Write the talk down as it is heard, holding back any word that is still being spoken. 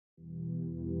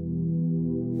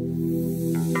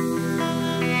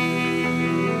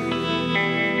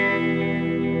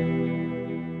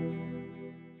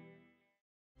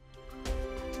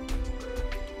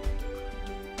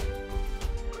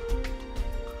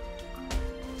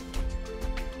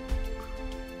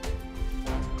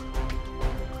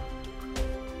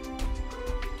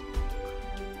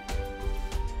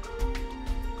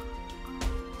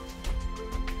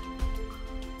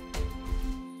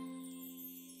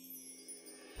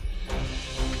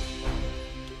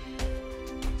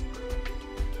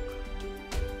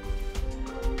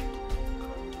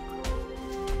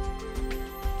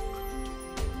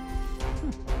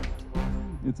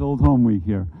It's Old Home Week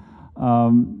here.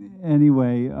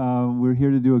 Anyway, we're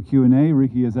here to do a Q&A.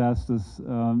 Ricky has asked us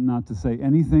not to say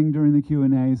anything during the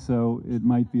Q&A, so it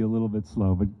might be a little bit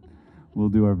slow, but we'll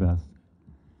do our best.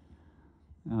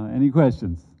 Any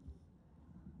questions?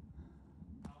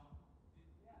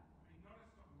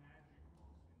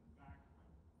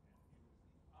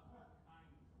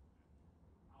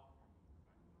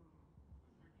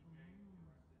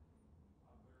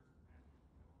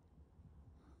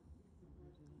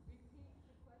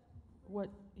 What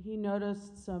he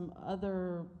noticed some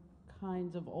other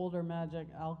kinds of older magic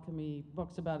alchemy,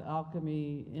 books about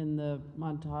alchemy in the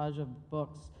montage of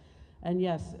books. And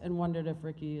yes, and wondered if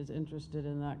Ricky is interested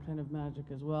in that kind of magic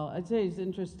as well. I'd say he's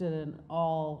interested in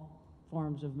all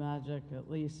forms of magic, at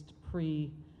least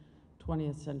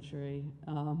pre-20th century.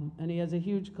 And he has a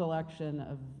huge collection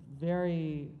of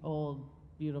very old,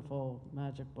 beautiful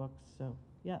magic books, so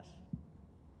yes.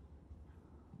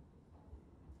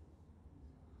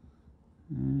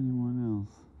 Anyone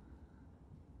else?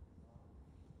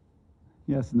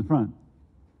 Yes, in the front.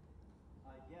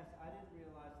 Yes, I didn't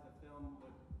realize the film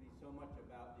would be so much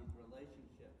about these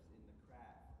relationships in the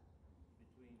craft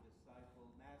between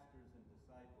masters and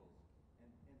disciples. And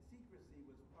secrecy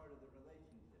was part of the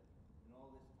relationship and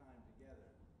all this time together.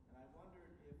 And I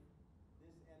wondered if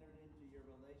this entered into your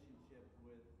relationship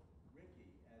with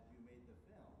Ricky as you made the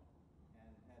film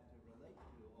and had to relate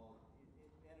to it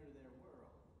enter their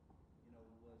world. You know,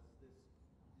 did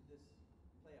this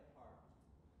play a part?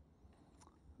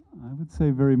 I would say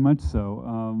very much so.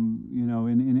 You know,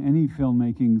 in any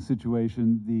filmmaking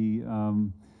situation,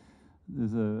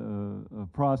 there's a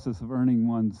process of earning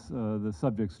the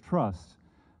subject's trust,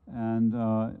 and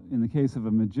in the case of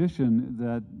a magician,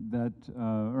 that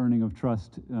earning of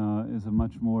trust is a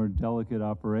much more delicate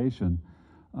operation.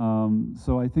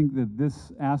 So I think that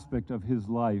this aspect of his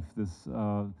life,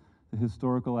 the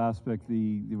historical aspect,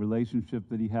 the relationship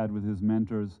that he had with his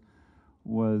mentors,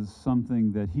 was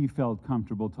something that he felt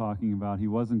comfortable talking about. He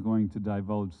wasn't going to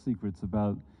divulge secrets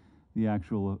about the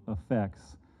actual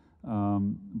effects,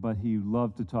 but he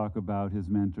loved to talk about his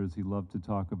mentors. He loved to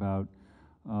talk about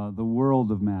the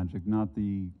world of magic, not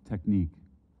the technique.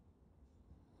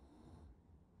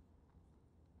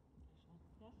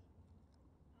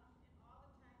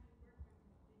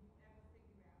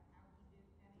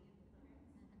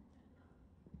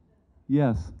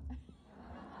 Yes.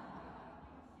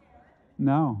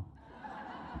 No.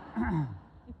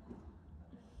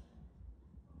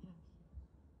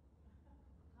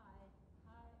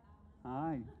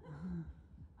 Hi. Did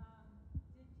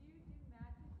you do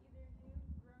magic, either of you,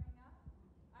 growing up?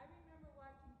 I remember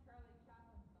watching Charlie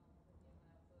Chaplin films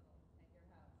with you when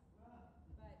I was little at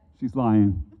your house. But She's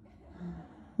lying. did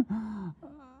you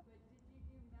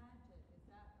do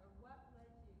magic? Or what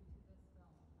led you to this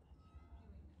film? Doing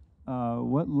this?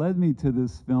 What led me to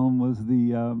this film was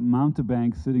the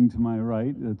mountebank sitting to my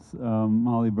right. It's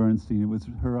Molly Bernstein. It was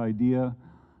her idea.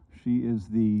 She is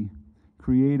the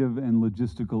creative and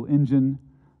logistical engine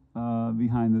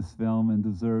behind this film and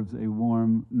deserves a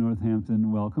warm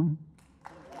Northampton welcome.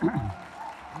 Thank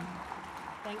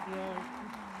you.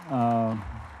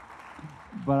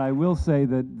 But I will say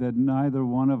that neither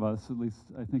one of us, at least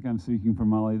I think I'm speaking for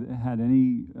Molly, had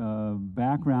any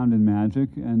background in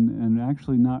magic and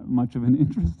actually not much of an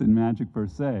interest in magic per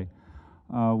se.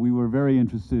 We were very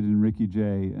interested in Ricky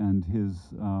Jay and his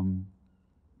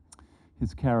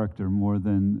character more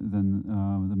than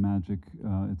the magic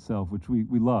itself, which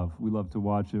we love. We love to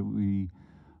watch it.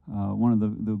 One of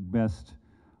the best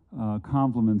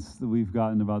compliments that we've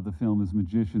gotten about the film is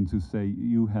magicians who say,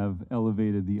 "You have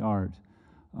elevated the art."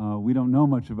 We don't know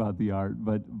much about the art,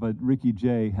 but Ricky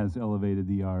Jay has elevated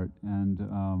the art, and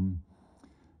so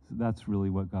that's really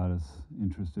what got us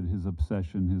interested, his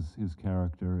obsession, his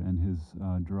character, and his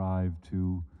drive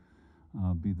to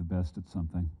be the best at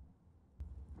something.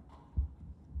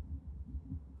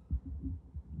 Do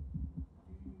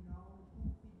you know who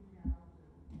figured out that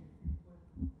if you put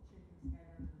chicken's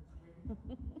head under the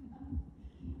twig,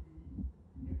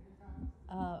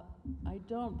 hypnotized? I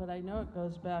don't, but I know it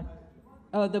goes back.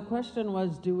 Oh, the question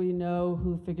was, do we know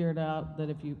who figured out that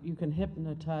if you can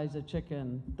hypnotize a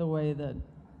chicken the way that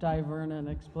Di Vernon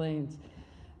explains?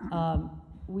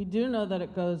 We do know that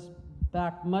it goes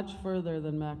back much further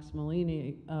than Max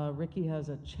Malini. Ricky has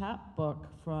a chapbook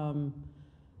from,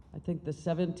 I think, the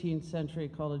 17th century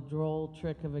called A Droll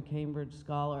Trick of a Cambridge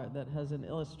Scholar that has an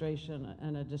illustration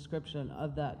and a description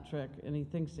of that trick, and he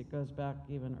thinks it goes back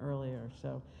even earlier.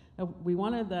 So we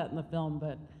wanted that in the film,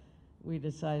 but we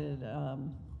decided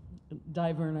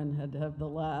Di Vernon had to have the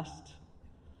last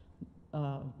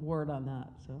word on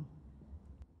that. So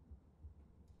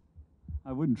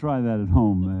I wouldn't try that at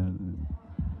home.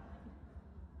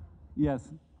 Yes.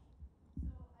 Do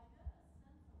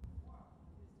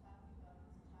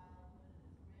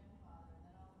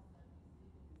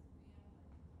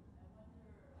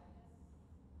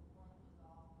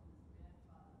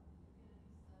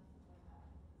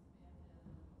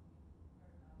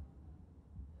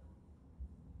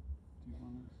you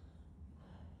want to?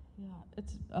 Yeah,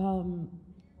 it's,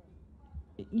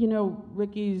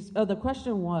 Ricky's, the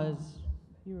question was,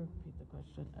 you repeat the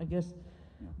question, I guess,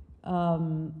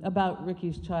 about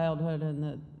Ricky's childhood and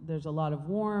that there's a lot of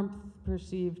warmth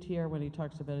perceived here when he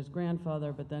talks about his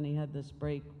grandfather, but then he had this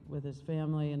break with his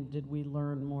family, and did we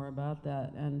learn more about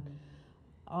that? And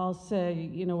I'll say,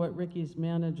 what Ricky's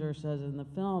manager says in the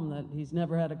film, that he's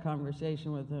never had a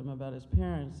conversation with him about his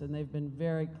parents, and they've been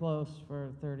very close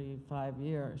for 35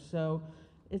 years. So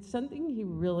it's something he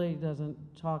really doesn't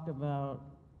talk about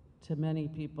to many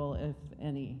people, if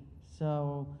any.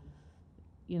 So,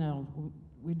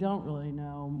 we don't really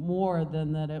know more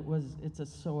than that it's a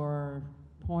sore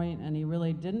point, and he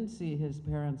really didn't see his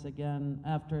parents again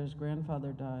after his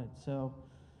grandfather died. So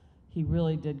he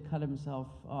really did cut himself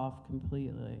off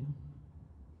completely.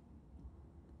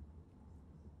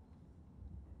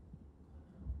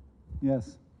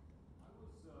 Yes. I was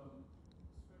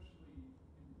especially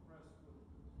impressed with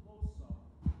the close-up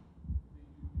that you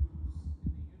use in the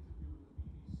interview with the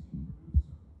BBC producer,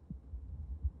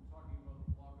 talking about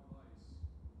the block of ice,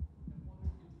 and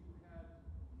wondered if you had a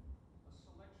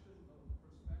selection of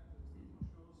perspectives that you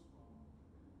chose from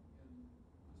in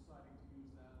deciding to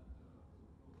use that for the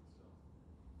film itself.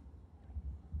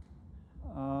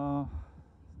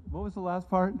 What was the last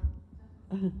part? Was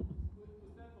that the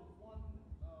one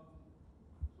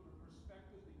sort of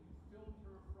perspective that you filmed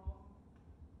her from?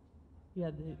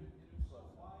 Yeah, And if so,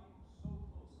 why so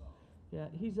close up? yeah,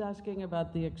 he's asking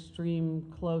about the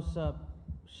extreme close-up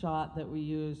shot that we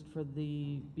used for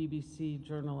the BBC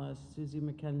journalist, Susie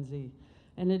Mackenzie.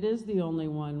 And it is the only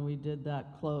one we did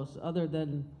that close, other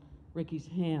than Ricky's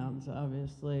hands,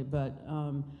 obviously. But,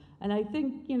 and I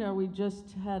think, we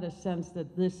just had a sense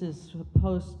that this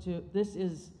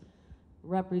is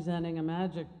representing a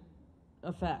magic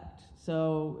effect.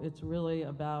 So it's really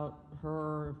about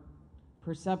her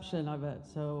perception of it.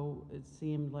 So it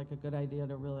seemed like a good idea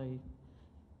to really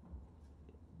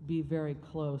be very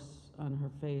close on her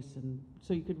face, and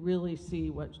so you could really see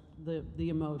what the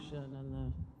emotion and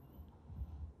the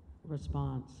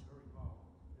response.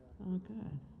 Oh,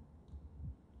 good.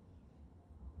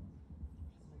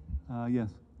 Yes.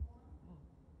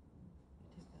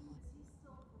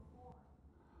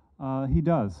 He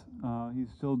does. He's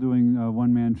still doing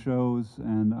one-man shows,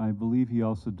 and I believe he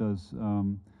also does,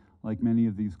 like many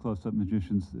of these close-up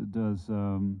magicians, does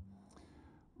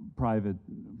private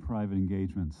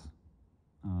engagements.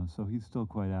 So he's still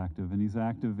quite active, and he's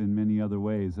active in many other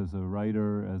ways, as a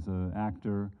writer, as an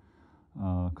actor,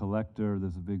 collector.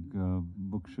 There's a big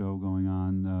book show going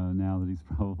on now that he's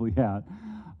probably at.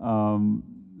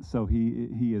 So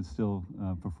he is still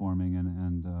performing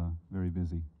and very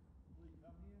busy.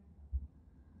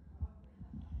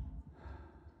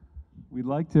 We'd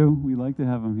like to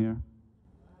have him here.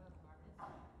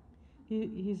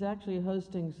 He's actually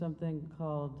hosting something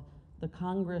called the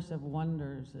Congress of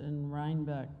Wonders in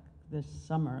Rhinebeck this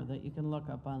summer that you can look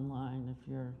up online if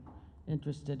you're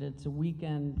interested. It's a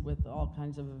weekend with all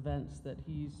kinds of events that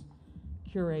he's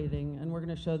curating, and we're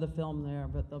going to show the film there,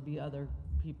 but there'll be other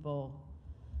people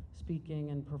speaking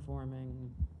and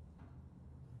performing.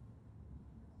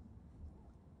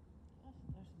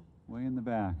 Way in the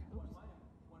back. One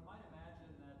might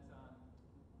imagine that the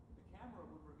camera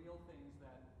would reveal things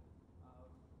that an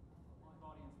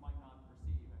audience might not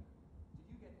perceive. And did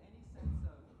you get any sense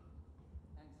of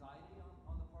anxiety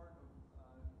on the part of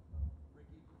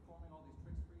Ricky performing all these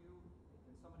tricks for you?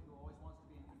 And somebody who always wants to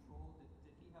be in control,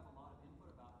 did he have a lot of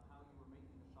input about how you were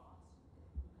making the shots?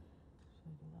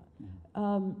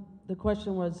 The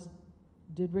question was,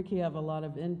 did Ricky have a lot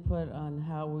of input on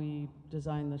how we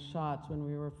designed the shots when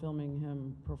we were filming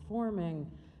him performing,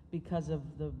 because of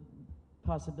the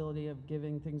possibility of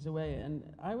giving things away? And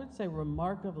I would say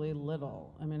remarkably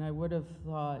little. I mean, I would have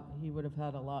thought he would have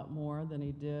had a lot more than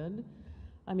he did.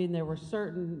 I mean, there were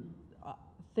certain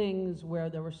things where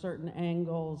there were certain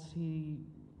angles he,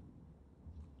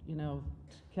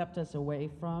 kept us away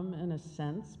from, in a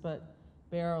sense, but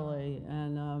barely.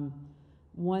 And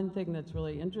one thing that's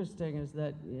really interesting is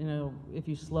that, if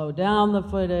you slow down the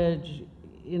footage,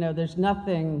 there's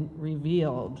nothing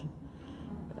revealed,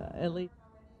 at least.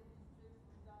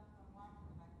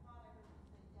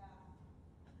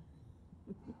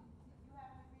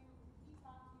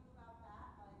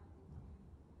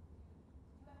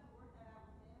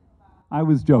 I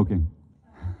was joking.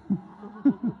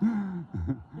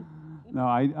 No,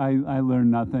 I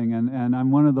learned nothing, and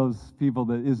I'm one of those people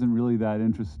that isn't really that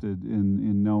interested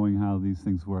in knowing how these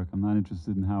things work. I'm not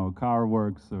interested in how a car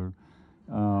works, or,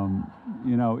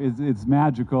 you know, it's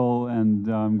magical, and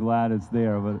I'm glad it's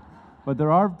there. But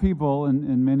there are people,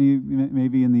 and many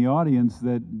maybe in the audience,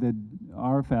 that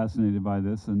are fascinated by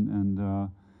this, and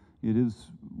it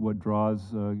is what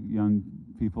draws young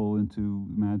people into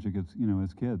magic as, you know,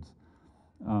 as kids.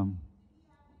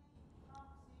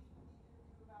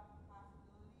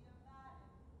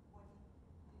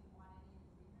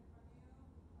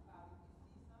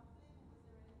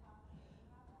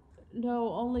 No,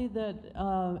 only that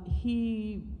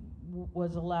he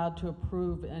was allowed to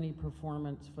approve any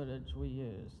performance footage we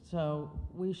used. So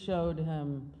we showed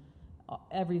him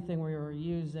everything we were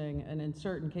using, and in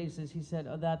certain cases he said,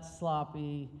 "Oh, that's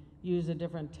sloppy, use a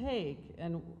different take,"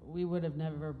 and we would have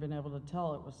never been able to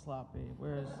tell it was sloppy.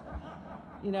 Whereas,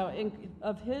 you know,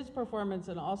 of his performance,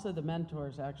 and also the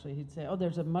mentors, actually, he'd say, "Oh,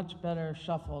 there's a much better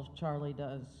shuffle Charlie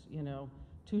does, you know,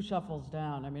 2 shuffles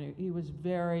down." I mean, he was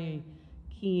very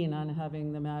keen on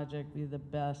having the magic be the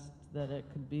best that it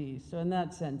could be. So in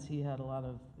that sense, he had a lot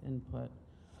of input.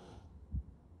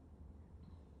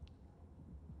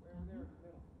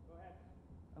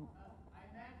 I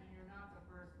imagine you're not the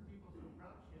first people to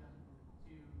approach him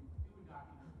to do a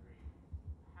documentary.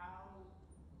 How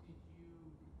did you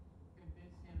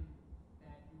convince him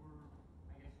that you were,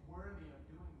 I guess, worthy of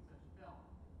doing such a film?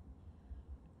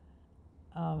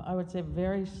 I would say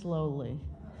very slowly.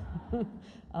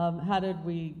 How did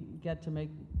we get to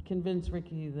convince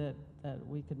Ricky that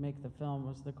we could make the film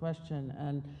was the question.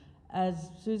 And as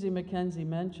Susie McKenzie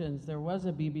mentions, there was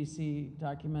a BBC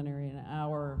documentary, an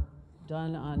hour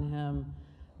done on him,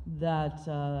 that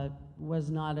was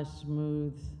not a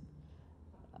smooth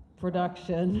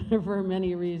production for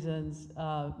many reasons,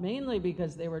 mainly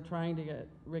because they were trying to get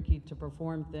Ricky to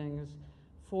perform things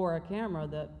for a camera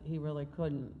that he really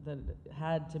couldn't, that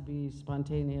had to be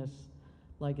spontaneous,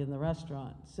 like in the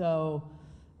restaurant. So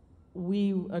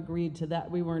we agreed to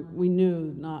that. We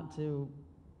knew not to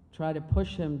try to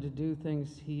push him to do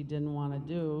things he didn't want to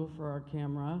do for our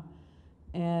camera.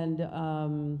 And what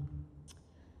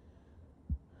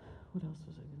else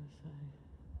was I going to say?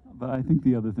 But I think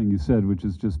the other thing you said, which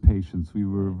is just patience. We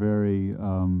were very,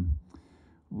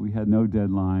 we had no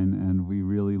deadline, and we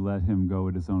really let him go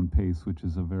at his own pace, which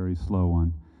is a very slow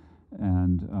one.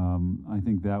 And I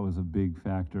think that was a big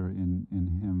factor in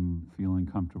him feeling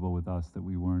comfortable with us, that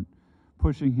we weren't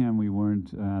pushing him, we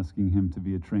weren't asking him to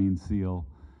be a trained SEAL,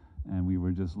 and we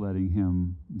were just letting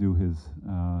him do his,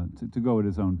 to go at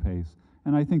his own pace.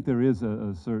 And I think there is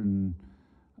a certain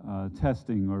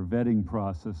testing or vetting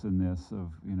process in this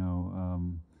of, you know,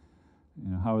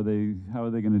 how are they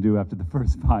going to do after the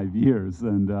first 5 years,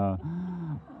 and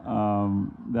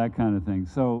that kind of thing.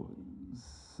 So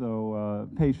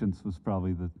patience was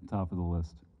probably the top of the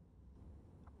list.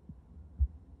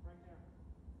 Right there.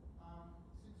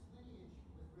 Since lineage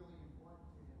was really important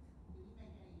to him, did he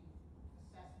make any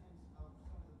assessments of some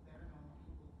of the better known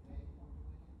people today who are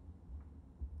doing it?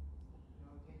 You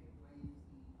know, David Blaine,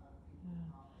 the other people out in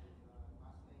Las Vegas.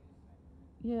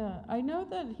 Yeah, I know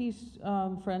that he's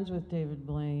friends with David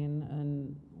Blaine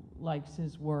and likes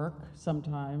his work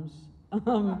sometimes.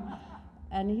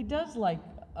 And he does like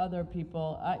other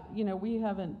people. You know, we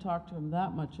haven't talked to him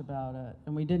that much about it,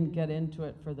 and we didn't get into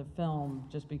it for the film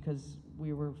just because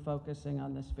we were focusing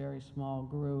on this very small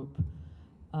group.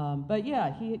 But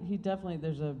yeah, he definitely,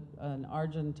 there's an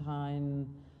Argentine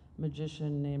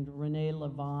magician named Rene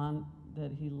Levant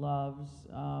that he loves.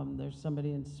 There's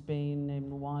somebody in Spain named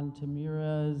Juan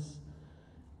Tamires.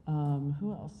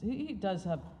 Who else? He does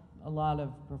have a lot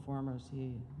of performers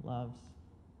he loves.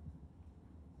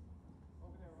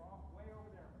 Over there, way over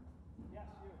there. Yes,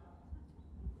 you.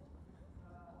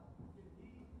 Did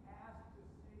he ask to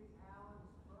see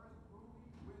Alan's first movie,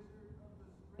 Wizard of the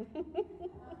Spring,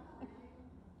 before the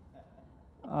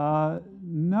screening?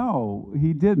 No,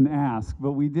 he didn't ask,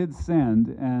 but we did send,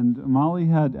 and Molly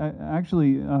had,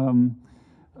 actually,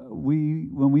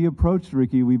 when we approached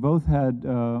Ricky, we both had,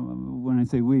 when I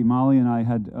say we, Molly and I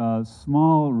had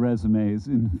small resumes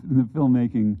in the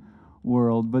filmmaking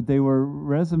world, but they were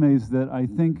resumes that I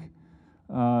think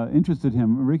interested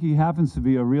him. Ricky happens to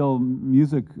be a real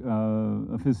music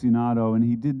aficionado,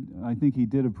 and I think he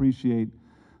did appreciate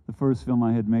the first film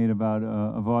I had made about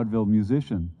a vaudeville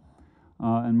musician.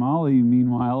 And Molly,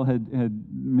 meanwhile, had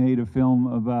made a film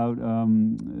about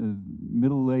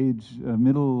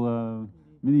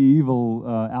medieval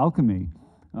alchemy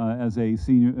as a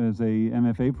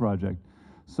MFA project.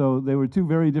 So they were two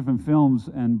very different films,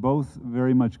 and both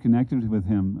very much connected with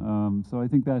him. So I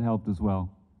think that helped as well.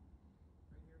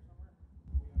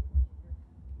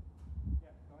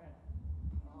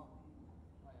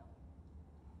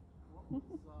 What was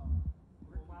Ricky's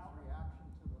reaction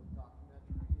to the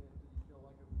documentary? And did he feel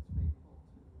like it was a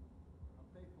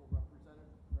faithful representation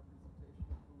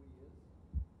of who he is?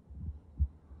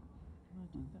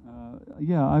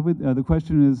 Yeah, I would. The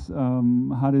question is,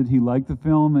 how did he like the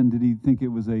film, and did he think it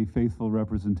was a faithful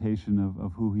representation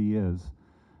of who he is?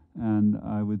 And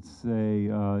I would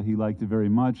say he liked it very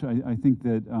much. I think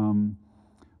that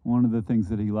one of the things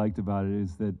that he liked about it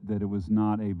is that it was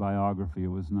not a biography.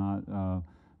 It was not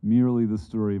merely the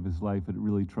story of his life. It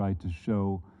really tried to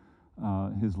show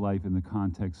his life in the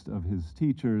context of his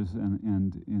teachers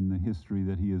and in the history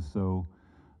that he is so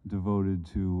devoted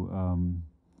to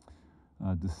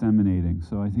disseminating.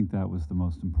 So I think that was the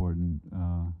most important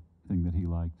thing that he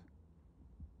liked.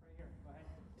 Right here, go ahead.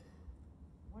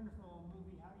 Wonderful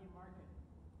movie. How do you market?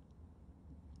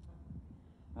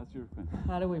 That's your question.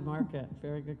 How do we market?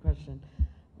 Very good question.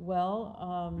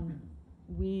 Well,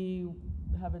 we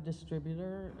have a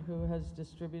distributor who has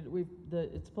distributed.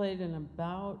 It's played in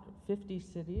about 50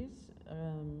 cities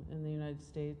in the United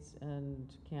States and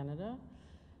Canada.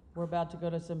 We're about to go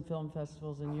to some film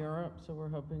festivals in Europe, so we're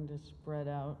hoping to spread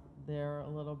out there a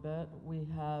little bit. We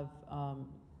have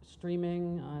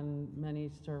streaming on many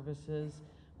services.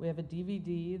 We have a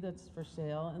DVD that's for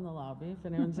sale in the lobby, if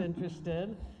anyone's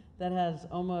interested, that has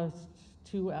almost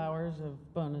 2 hours of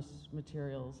bonus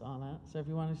materials on it. So if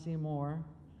you want to see more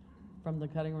from the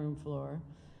cutting room floor.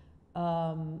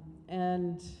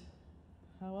 And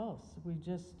how else? We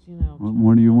just, you know. What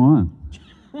more do you want?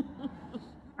 Anybody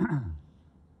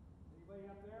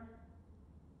up there?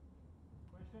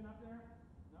 Question up there?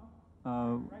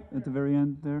 No? Right At the there. very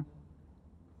end there?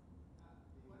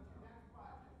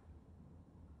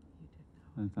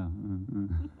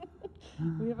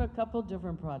 We have a couple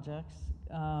different projects.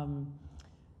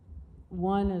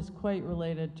 One is quite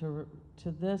related to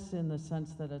this in the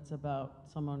sense that it's about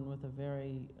someone with a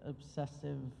very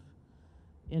obsessive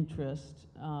interest.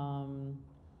 And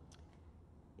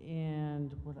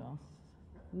what else?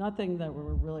 Nothing that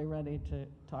we're really ready to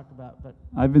talk about, but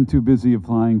I've been too busy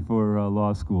applying for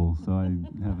law school, so I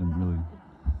haven't really.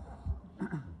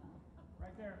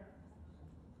 Right there.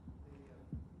 The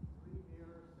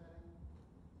three-mirror setting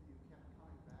you kept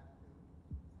coming back to,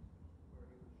 where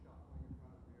he was shuffling in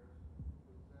front of mirrors,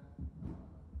 was that your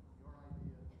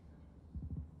idea,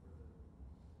 the synthesis for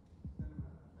the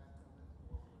cinema effect of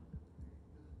it, or was it a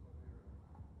disciplinary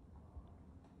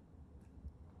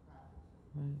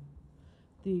practice?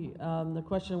 right. The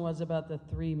question was about the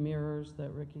 3 mirrors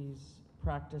that Ricky's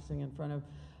practicing in front of.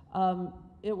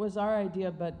 It was our idea,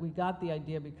 but we got the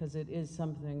idea because it is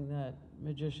something that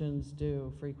magicians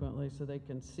do frequently, so they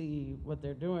can see what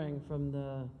they're doing from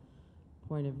the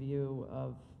point of view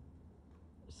of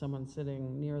someone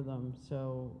sitting near them.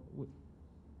 So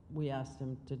we asked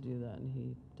him to do that, and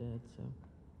he did. So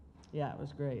yeah, it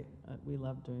was great. We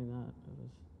loved doing that. It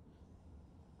was.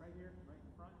 Right here, right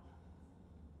in front.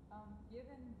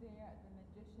 Given the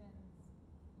magician's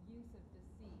use of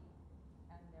deceit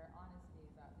and their honesty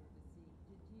about their deceit,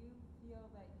 did you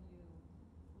feel that you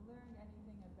learned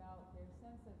anything about their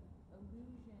sense of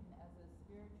illusion as a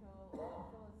spiritual or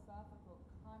philosophical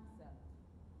concept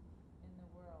in the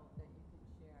world that you could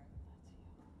share?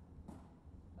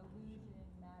 Illusion,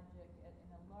 magic,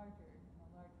 in a larger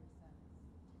sense.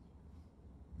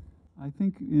 I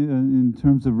think in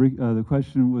terms of the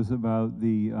question was about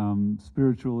the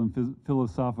spiritual and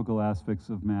philosophical aspects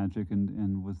of magic,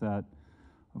 and was that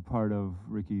a part of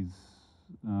Ricky's?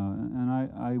 And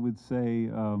I would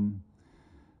say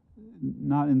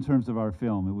not in terms of our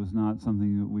film. It was not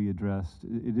something that we addressed.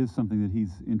 It is something that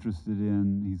he's interested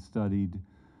in, he's studied,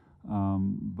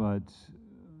 but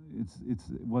it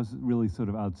was really sort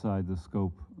of outside the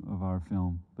scope of our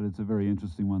film. But it's a very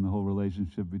interesting one, the whole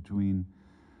relationship between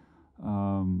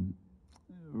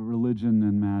religion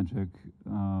and magic,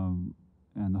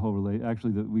 and the whole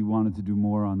actually that we wanted to do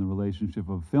more on the relationship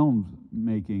of film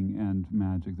making and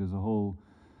magic. There's a whole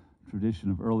tradition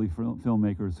of early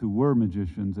filmmakers who were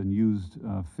magicians and used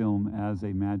film as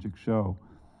a magic show.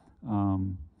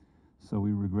 So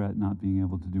we regret not being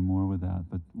able to do more with that,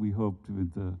 but we hoped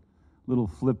with the little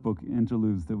flip book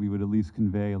interludes that we would at least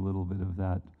convey a little bit of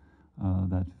that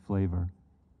flavor.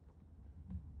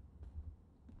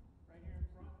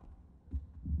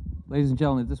 Ladies and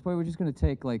gentlemen, at this point, we're just going to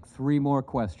take like 3 more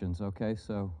questions, okay?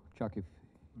 So, Chuck, if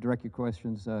you direct your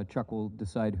questions, Chuck will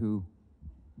decide who.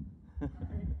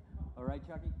 All right,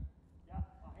 Chucky? Yeah, I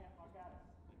got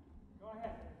it. Go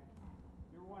ahead.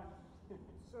 You're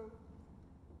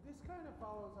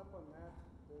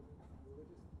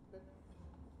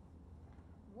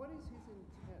is his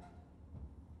intent?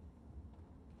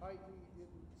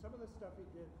 Some of the stuff he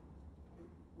did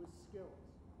was skills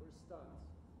or stunts,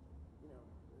 you know,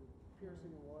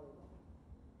 piercing a watermelon.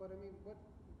 But I mean,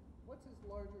 what's his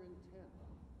larger intent?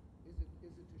 Is it to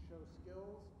show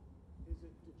skills? Is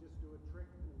it to just do a trick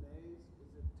in a maze?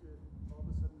 Is it to all of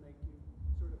a sudden make you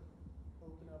sort of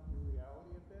open up your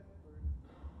reality a bit? Or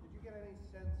did you get any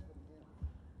sense from him?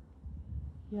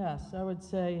 Yes, I would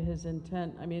say his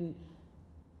intent, I mean,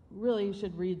 really you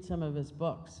should read some of his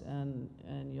books and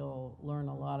you'll learn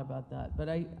a lot about that. But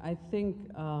I think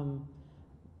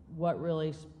what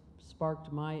really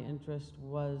sparked my interest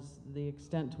was the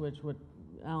extent to which what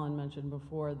Alan mentioned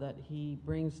before, that he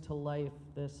brings to life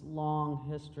this long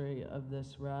history of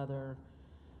this rather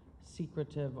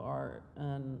secretive art,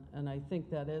 and I think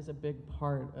that is a big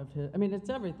part of his, I mean, it's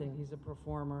everything. He's a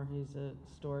performer, he's a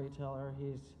storyteller,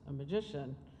 he's a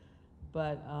magician,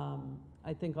 but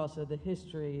I think also the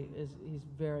history is, he's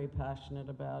very passionate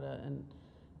about it, and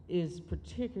is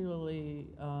particularly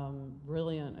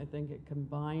brilliant, I think, at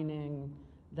combining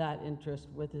that interest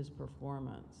with his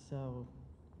performance. So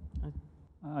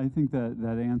I think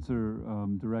that answer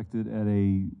directed at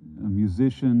a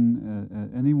musician,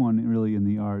 at anyone really in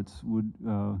the arts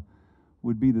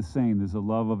would be the same. There's a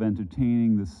love of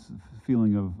entertaining, this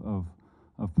feeling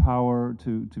of power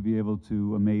to be able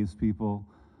to amaze people,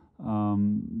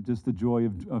 just the joy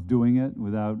of doing it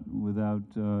without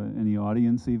any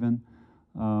audience even.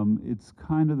 It's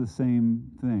kind of the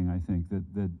same thing, I think,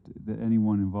 that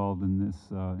anyone involved in this,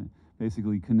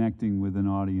 basically connecting with an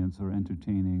audience or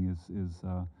entertaining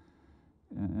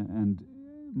and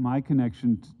my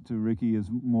connection to Ricky is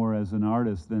more as an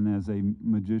artist than as a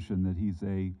magician, that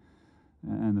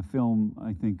and the film,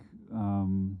 I think,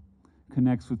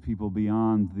 connects with people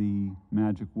beyond the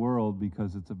magic world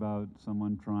because it's about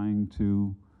someone trying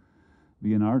to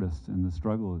be an artist and the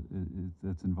struggle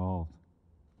that's involved.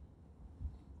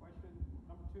 Question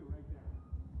number 2, right there.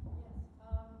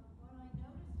 Yes. What I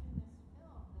noticed in this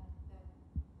film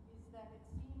is that it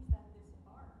seems that this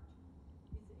art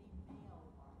is a male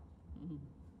art. mm-hmm.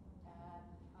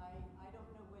 And I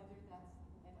don't know whether that's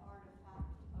an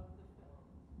artifact of the film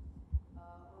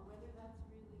or whether that's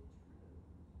really true.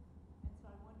 And so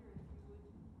I wonder if you would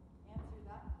answer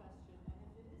that question, and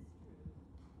if it is true.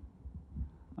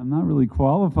 I'm not really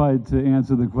qualified to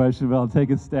answer the question, but I'll take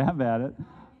a stab at it.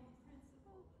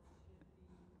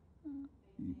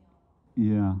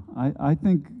 Yeah, I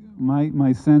think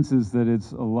my sense is that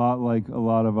it's a lot like a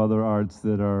lot of other arts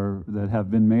that have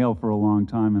been male for a long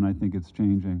time, and I think it's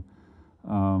changing.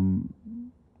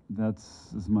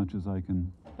 That's as much as I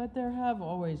can. But there have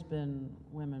always been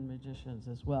women magicians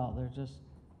as well.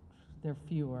 They're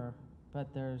fewer,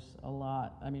 but there's a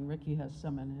lot. I mean, Ricky has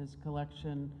some in his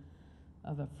collection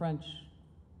of a French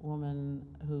woman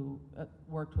who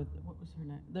worked with, what was her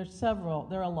name? There's several,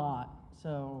 there are a lot,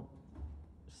 so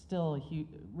still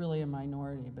really a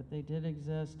minority, but they did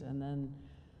exist, and then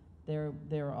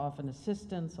they're often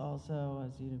assistants also,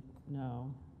 as you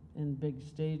know, in big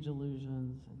stage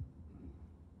illusions.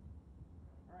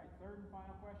 All right, third and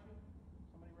final question.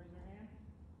 Somebody raise their hand.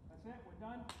 That's it, we're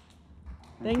done.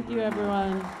 Thank you,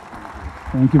 everyone.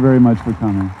 Thank you very much for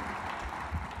coming.